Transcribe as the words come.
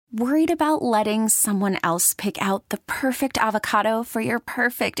Worried about letting someone else pick out the perfect avocado for your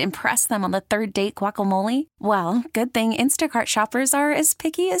perfect impress them on the third date guacamole? Well, good thing Instacart shoppers are as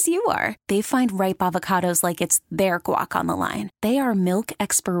picky as you are. They find ripe avocados like it's their guac on the line. They are milk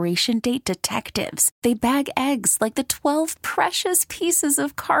expiration date detectives. They bag eggs like the 12 precious pieces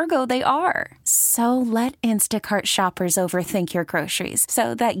of cargo they are. So let Instacart shoppers overthink your groceries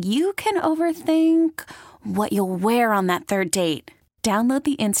so that you can overthink what you'll wear on that third date. Download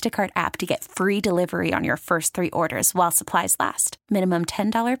the Instacart app to get free delivery on your first 3 orders while supplies last. Minimum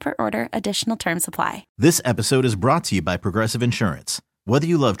 $10 per order. Additional terms apply. This episode is brought to you by Progressive Insurance. Whether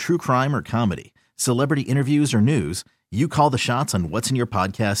you love true crime or comedy, celebrity interviews or news, you call the shots on what's in your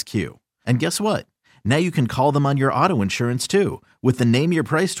podcast queue. And guess what? Now you can call them on your auto insurance too with the Name Your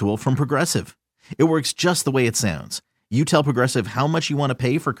Price tool from Progressive. It works just the way it sounds. You tell Progressive how much you want to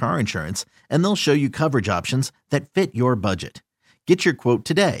pay for car insurance, and they'll show you coverage options that fit your budget. Get your quote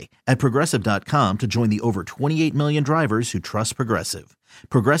today at Progressive.com to join the over 28 million drivers who trust Progressive.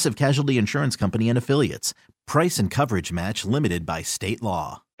 Progressive Casualty Insurance Company and Affiliates. Price and coverage match limited by state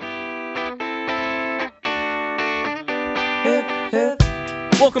law.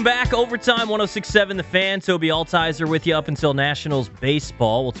 Welcome back. Overtime 106.7 The Fan. Tobi Altizer with you up until Nationals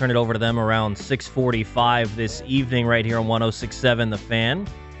baseball. We'll turn it over to them around 6:45 this evening right here on 106.7 The Fan.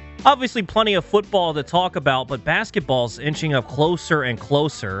 Obviously, plenty of football to talk about, but basketball's inching up closer and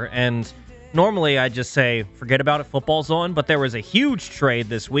closer. And normally I just say, forget about it, football's on. But there was a huge trade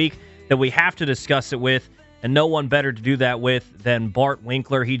this week that we have to discuss it with, and no one better to do that with than Bart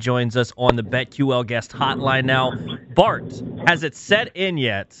Winkler. He joins us on the BetQL guest hotline now. Bart, has it set in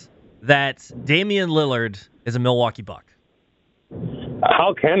yet that Damian Lillard is a Milwaukee Buck?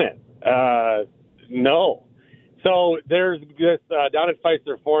 How can it? No. So there's this down at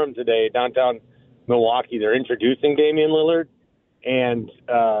Pfizer Forum today, downtown Milwaukee. They're introducing Damian Lillard, and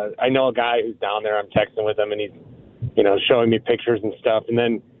I know a guy who's down there. I'm texting with him, and he's, showing me pictures and stuff. And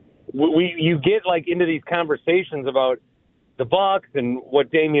then you get like into these conversations about the Bucks and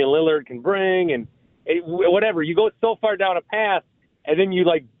what Damian Lillard can bring, and whatever. You go so far down a path, and then you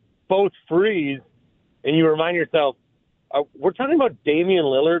like both freeze, and you remind yourself, we're talking about Damian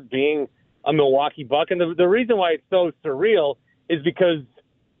Lillard being a Milwaukee Buck. And the reason why it's so surreal is because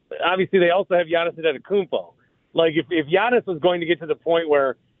obviously they also have Giannis Antetokounmpo. Like if Giannis was going to get to the point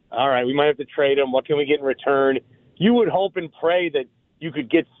where, all right, we might have to trade him, what can we get in return? You would hope and pray that you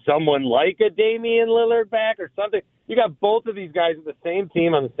could get someone like a Damian Lillard back or something. You got both of these guys at the same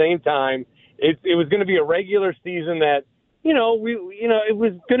team on the same time. It was going to be a regular season that, it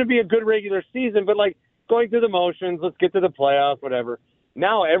was going to be a good regular season, but like going through the motions, let's get to the playoffs, whatever.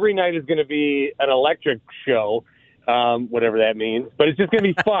 Now every night is going to be an electric show, whatever that means. But it's just going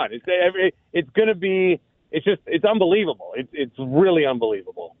to be fun. It's unbelievable. It's really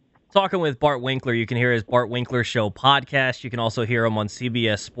unbelievable. Talking with Bart Winkler, you can hear his Bart Winkler Show podcast. You can also hear him on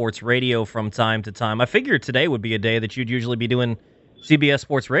CBS Sports Radio from time to time. I figured today would be a day that you'd usually be doing CBS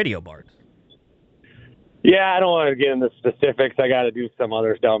Sports Radio, Bart. Yeah, I don't want to get into specifics. I got to do some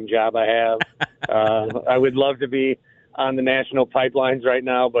other dumb job I have. I would love to be on the national pipelines right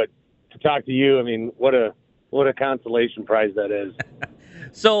now, but to talk to you, I mean, what a consolation prize that is.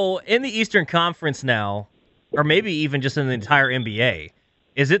 So in the Eastern Conference now, or maybe even just in the entire NBA,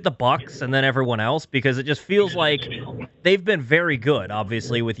 is it the Bucks and then everyone else? Because it just feels like they've been very good,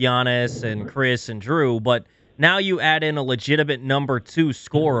 obviously, with Giannis and Chris and Drew, but now you add in a legitimate number 2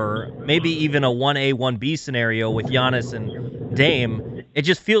 scorer, maybe even a 1A, 1B scenario with Giannis and Dame. It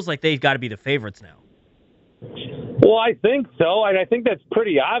just feels like they've got to be the favorites now. Well, I think so, and I think that's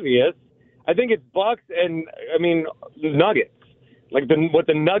pretty obvious. I think it's Bucks and, Nuggets. Like what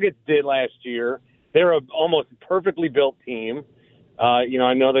the Nuggets did last year, they're an almost perfectly built team. I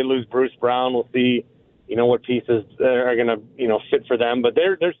know they lose Bruce Brown. We'll see, what pieces are going to, fit for them. But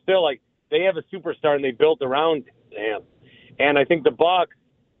they're still like, they have a superstar and they built around him. And I think the Bucks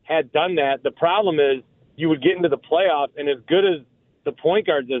had done that. The problem is you would get into the playoffs, and as good as the point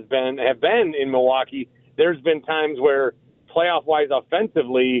guards have been in Milwaukee, there's been times where playoff-wise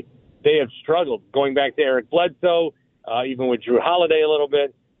offensively, they have struggled, going back to Eric Bledsoe, even with Drew Holiday a little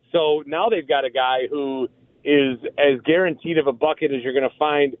bit. So now they've got a guy who is as guaranteed of a bucket as you're going to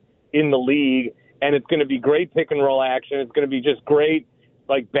find in the league, and it's going to be great pick-and-roll action. It's going to be just great,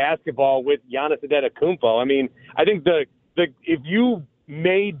 like, basketball with Giannis Antetokounmpo. I mean, I think if you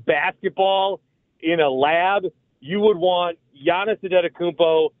made basketball in a lab, you would want Giannis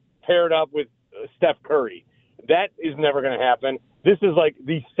Antetokounmpo paired up with Steph Curry. That is never going to happen. This is like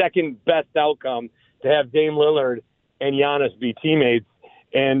the second best outcome to have Dame Lillard and Giannis be teammates,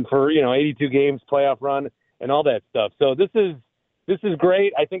 and for 82 games playoff run and all that stuff. So this is this is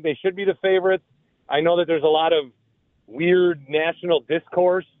great. I think they should be the favorites. I know that there's a lot of weird national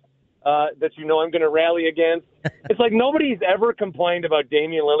discourse that I'm going to rally against. It's like nobody's ever complained about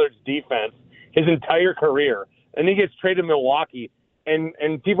Damian Lillard's defense his entire career, and he gets traded to Milwaukee, and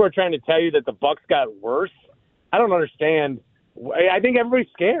people are trying to tell you that the Bucks got worse. I don't understand. I think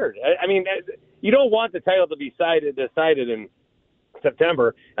everybody's scared. I mean, you don't want the title to be decided in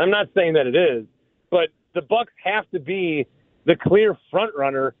September. I'm not saying that it is, but the Bucks have to be the clear front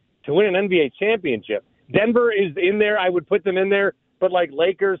runner to win an NBA championship. Denver is in there. I would put them in there, but like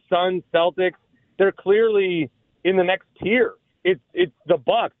Lakers, Suns, Celtics, they're clearly in the next tier. It's the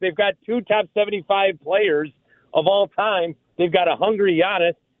Bucks. They've got 2 top 75 players of all time. They've got a hungry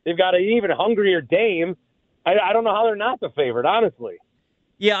Giannis. They've got an even hungrier Dame. I don't know how they're not the favorite, honestly.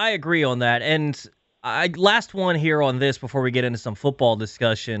 Yeah, I agree on that. And last one here on this before we get into some football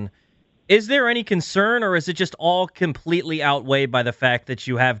discussion. Is there any concern, or is it just all completely outweighed by the fact that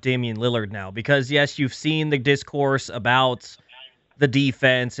you have Damian Lillard now? Because, yes, you've seen the discourse about the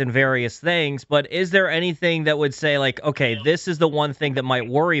defense and various things, but is there anything that would say, like, okay, this is the one thing that might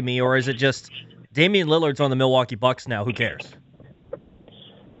worry me, or is it just Damian Lillard's on the Milwaukee Bucks now? Who cares?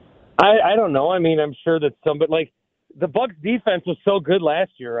 I don't know. I mean, I'm sure that but like the Bucks defense was so good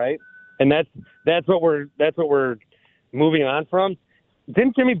last year, right? And that's what we're moving on from.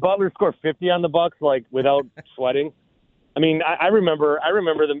 Didn't Jimmy Butler score 50 on the Bucks like without sweating? I mean, I remember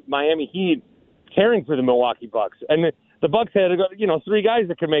the Miami Heat caring for the Milwaukee Bucks, and the Bucks had 3 guys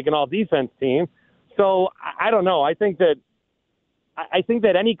that could make an all-defense team. So I don't know. I think that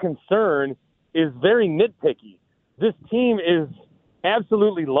any concern is very nitpicky. This team is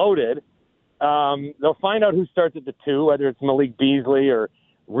absolutely loaded. They'll find out who starts at the 2, whether it's Malik Beasley or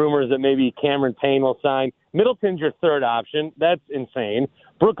rumors that maybe Cameron Payne will sign. Middleton's your third option. That's insane.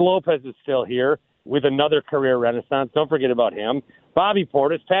 Brook Lopez is still here with another career renaissance. Don't forget about him. Bobby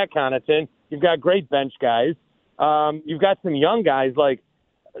Portis, Pat Connaughton. You've got great bench guys. You've got some young guys, like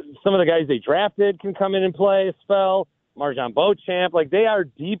some of the guys they drafted can come in and play a spell. Marjon Beauchamp. Like, they are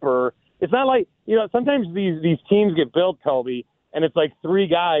deeper. It's not like, sometimes these teams get built, Toby, and it's like 3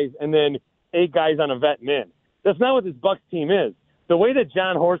 guys and then 8 guys on a vet min. That's not what this Bucks team is. The way that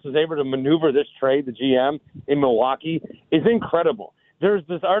John Horst was able to maneuver this trade, the GM, in Milwaukee, is incredible. There's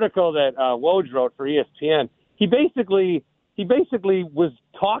this article that Woj wrote for ESPN. He basically was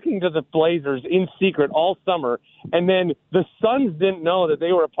talking to the Blazers in secret all summer, and then the Suns didn't know that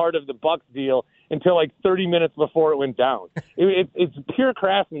they were a part of the Bucks deal until like 30 minutes before it went down. It's pure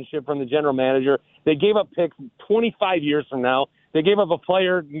craftsmanship from the general manager. They gave up picks 25 years from now. They gave up a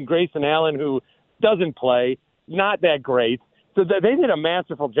player, Grayson Allen, who doesn't play, not that great. So they did a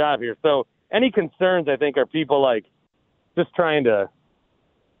masterful job here. So any concerns, I think, are people like just trying to.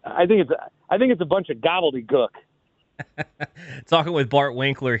 I think it's a bunch of gobbledygook. Talking with Bart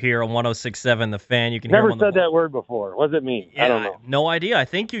Winkler here on 106.7 The Fan. You can Never hear him on said that word before. What does it mean? Yeah, I don't know. No idea. I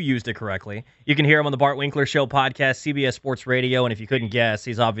think you used it correctly. You can hear him on the Bart Winkler Show podcast, CBS Sports Radio, and if you couldn't guess,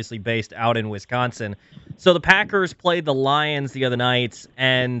 he's obviously based out in Wisconsin. So the Packers played the Lions the other night,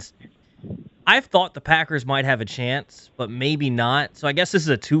 and I've thought the Packers might have a chance, but maybe not. So I guess this is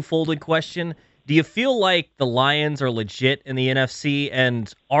a two-folded question. Do you feel like the Lions are legit in the NFC,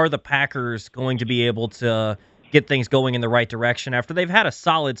 and are the Packers going to be able to get things going in the right direction after they've had a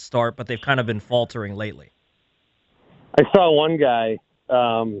solid start, but they've kind of been faltering lately? I saw one guy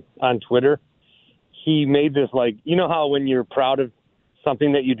on Twitter. He made this, like, you know how when you're proud of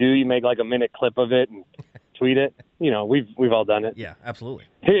something that you do, you make like a minute clip of it and tweet it? We've all done it. Yeah, absolutely.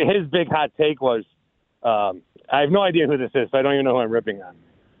 His big hot take was, I have no idea who this is, so I don't even know who I'm ripping on.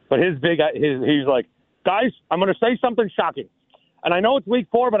 But he's like, guys, I'm going to say something shocking. And I know it's week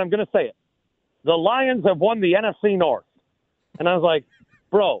 4, but I'm going to say it. The Lions have won the NFC North. And I was like,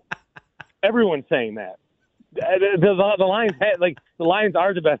 bro, everyone's saying that. The Lions the Lions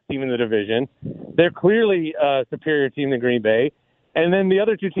are the best team in the division. They're clearly a superior team than Green Bay. And then the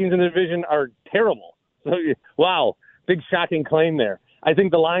other 2 teams in the division are terrible. So, wow, big shocking claim there. I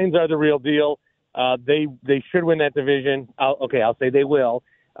think the Lions are the real deal. They should win that division. I'll say they will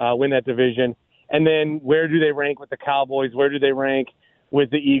win that division. And then where do they rank with the Cowboys? Where do they rank with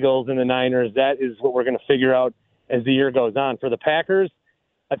the Eagles and the Niners? That is what we're going to figure out as the year goes on. For the Packers,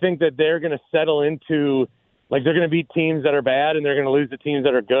 I think that they're going to settle into, like, they're going to beat teams that are bad and they're going to lose the teams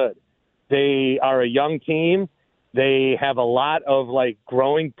that are good. They are a young team. They have a lot of, like,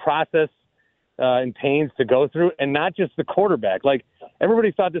 growing process and pains to go through, and not just the quarterback. Like,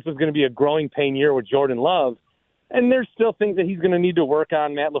 everybody thought this was going to be a growing pain year with Jordan Love, and there's still things that he's going to need to work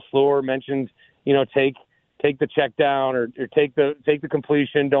on. Matt LaFleur mentioned, take the check down or take the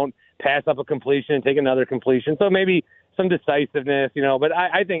completion. Don't pass up a completion and take another completion. So maybe some decisiveness, but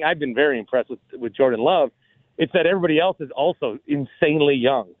I think I've been very impressed with Jordan Love. It's that everybody else is also insanely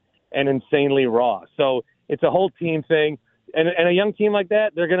young and insanely raw. So it's a whole team thing. And a young team like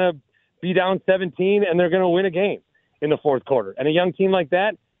that, they're going to be down 17 and they're going to win a game in the fourth quarter. And a young team like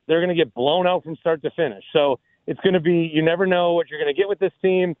that, they're going to get blown out from start to finish. So it's going to be, you never know what you're going to get with this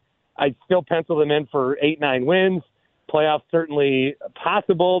team. I'd still pencil them in for 8-9 wins. Playoffs certainly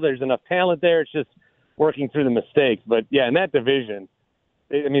possible. There's enough talent there. It's just working through the mistakes. But, yeah, in that division,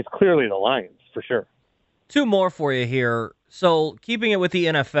 it's clearly the Lions for sure. Two more for you here. So, keeping it with the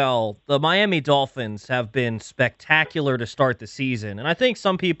NFL, the Miami Dolphins have been spectacular to start the season. And I think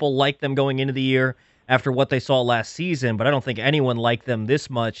some people like them going into the year after what they saw last season, but I don't think anyone liked them this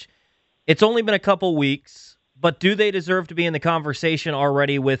much. It's only been a couple weeks, but do they deserve to be in the conversation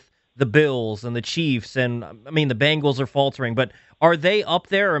already with the Bills and the Chiefs? And, I mean, the Bengals are faltering, but are they up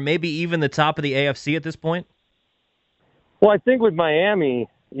there or maybe even the top of the AFC at this point? Well, I think with Miami,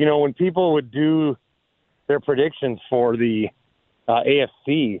 when people would do their predictions for the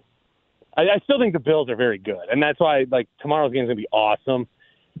AFC, I still think the Bills are very good. And that's why, tomorrow's game is going to be awesome.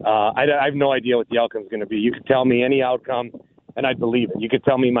 I have no idea what the outcome is going to be. You could tell me any outcome, and I'd believe it. You could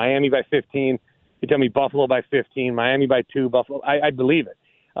tell me Miami by 15. You could tell me Buffalo by 15, Miami by 2, Buffalo. I'd believe it.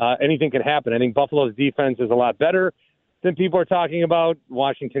 Anything can happen. I think Buffalo's defense is a lot better than people are talking about.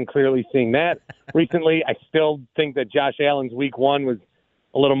 Washington clearly seeing that recently. I still think that Josh Allen's week 1 was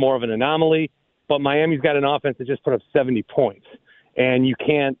a little more of an anomaly. But Miami's got an offense that just put up 70 points. And you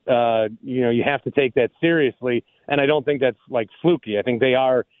can't, you have to take that seriously. And I don't think that's fluky. I think they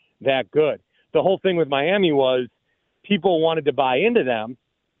are that good. The whole thing with Miami was people wanted to buy into them.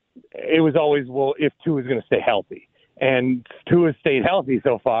 It was always, well, if Tua is going to stay healthy. And Tua has stayed healthy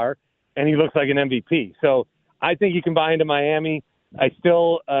so far, and he looks like an MVP. So I think you can buy into Miami. I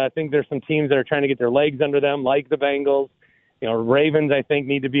still think there's some teams that are trying to get their legs under them, like the Bengals. Ravens, I think,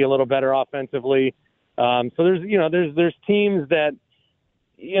 need to be a little better offensively. So there's teams that,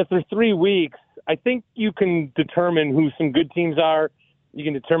 through 3 weeks, I think you can determine who some good teams are. You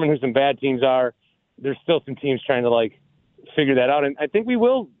can determine who some bad teams are. There's still some teams trying to figure that out. And I think we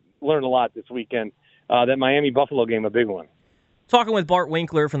will learn a lot this weekend. That Miami-Buffalo game, a big one. Talking with Bart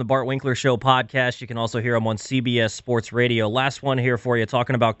Winkler from the Bart Winkler Show podcast. You can also hear him on CBS Sports Radio. Last one here for you,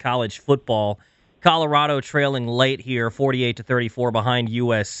 talking about college football. Colorado trailing late here, 48-34 behind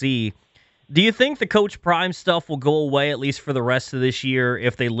USC. Do you think the Coach Prime stuff will go away at least for the rest of this year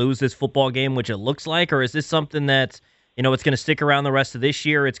if they lose this football game, which it looks like? Or is this something that, it's going to stick around the rest of this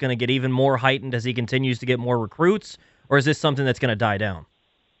year? It's going to get even more heightened as he continues to get more recruits? Or is this something that's going to die down?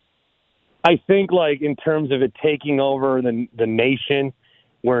 I think, in terms of it taking over the nation,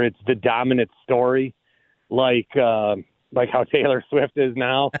 where it's the dominant story, like how Taylor Swift is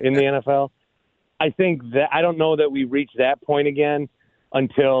now in the NFL, I think that I don't know that we reach that point again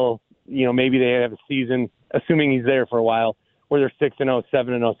until, maybe they have a season, assuming he's there for a while, where they're 6-0,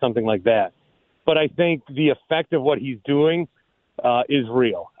 7-0, something like that. But I think the effect of what he's doing is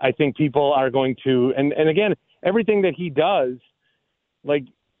real. I think people are going to, and again, everything that he does,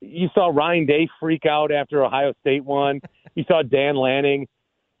 you saw Ryan Day freak out after Ohio State won. You saw Dan Lanning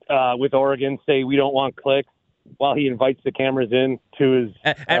with Oregon say, we don't want clicks, while he invites the cameras in to his...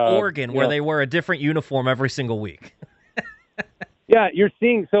 At Oregon, where they wear a different uniform every single week. Yeah, you're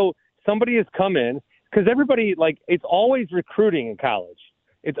seeing... So somebody has come in, because everybody, it's always recruiting in college.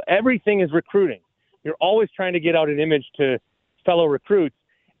 Everything is recruiting. You're always trying to get out an image to fellow recruits.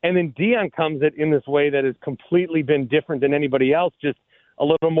 And then Deion comes in this way that has completely been different than anybody else, just a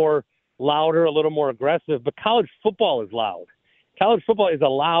little more louder, a little more aggressive. But college football is loud. College football is a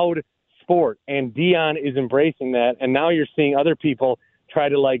loud sport, and Deion is embracing that. And now you're seeing other people try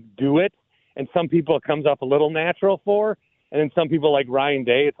to do it, and some people it comes up a little natural for, and then some people like Ryan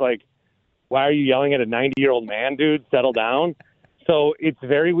Day, it's why are you yelling at a 90-year-old man, dude? Settle down. So it's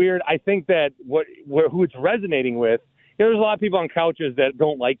very weird. I think that who it's resonating with, there's a lot of people on couches that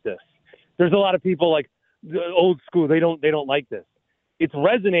don't like this. There's a lot of people old school, they don't like this. It's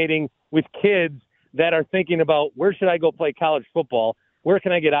resonating with kids that are thinking about, where should I go play college football? Where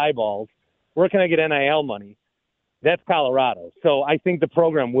can I get eyeballs? Where can I get NIL money? That's Colorado. So I think the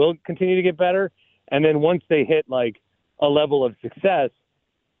program will continue to get better. And then once they hit a level of success,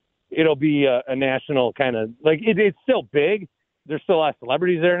 it'll be a national kind of it's still big. There's still a lot of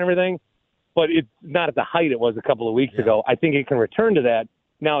celebrities there and everything, but it's not at the height it was a couple of weeks ago. I think it can return to that.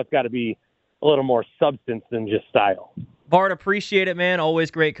 Now it's got to be a little more substance than just style. Bart, appreciate it, man.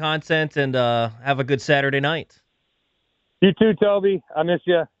 Always great content, and have a good Saturday night. You too, Toby. I miss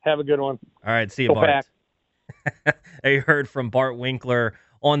you. Have a good one. All right, see you, Go Bart. Pack. You heard from Bart Winkler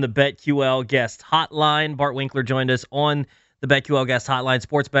on the BetQL guest hotline. Bart Winkler joined us on the BetQL guest hotline.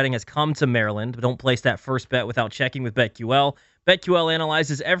 Sports betting has come to Maryland, but don't place that first bet without checking with BetQL. BetQL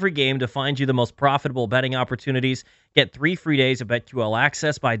analyzes every game to find you the most profitable betting opportunities. Get 3 free days of BetQL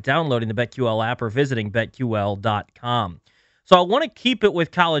access by downloading the BetQL app or visiting BetQL.com. So I want to keep it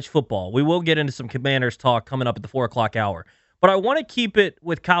with college football. We will get into some Commanders talk coming up at the 4 o'clock hour. But I want to keep it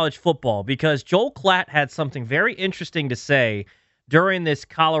with college football because Joel Klatt had something very interesting to say during this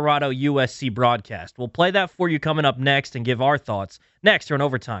Colorado-USC broadcast. We'll play that for you coming up next and give our thoughts next here on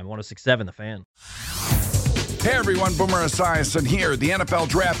Overtime, 106.7 The Fan. Hey everyone, Boomer Esiason here. The NFL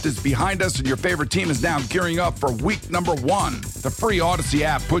Draft is behind us and your favorite team is now gearing up for week number 1. The free Odyssey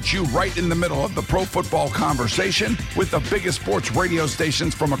app puts you right in the middle of the pro football conversation with the biggest sports radio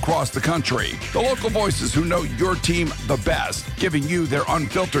stations from across the country. The local voices who know your team the best, giving you their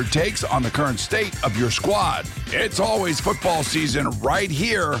unfiltered takes on the current state of your squad. It's always football season right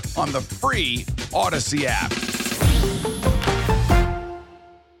here on the free Odyssey app.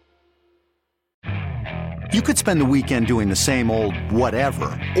 You could spend the weekend doing the same old whatever,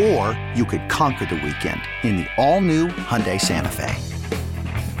 or you could conquer the weekend in the all-new Hyundai Santa Fe.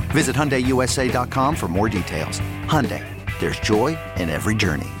 Visit HyundaiUSA.com for more details. Hyundai, there's joy in every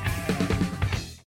journey.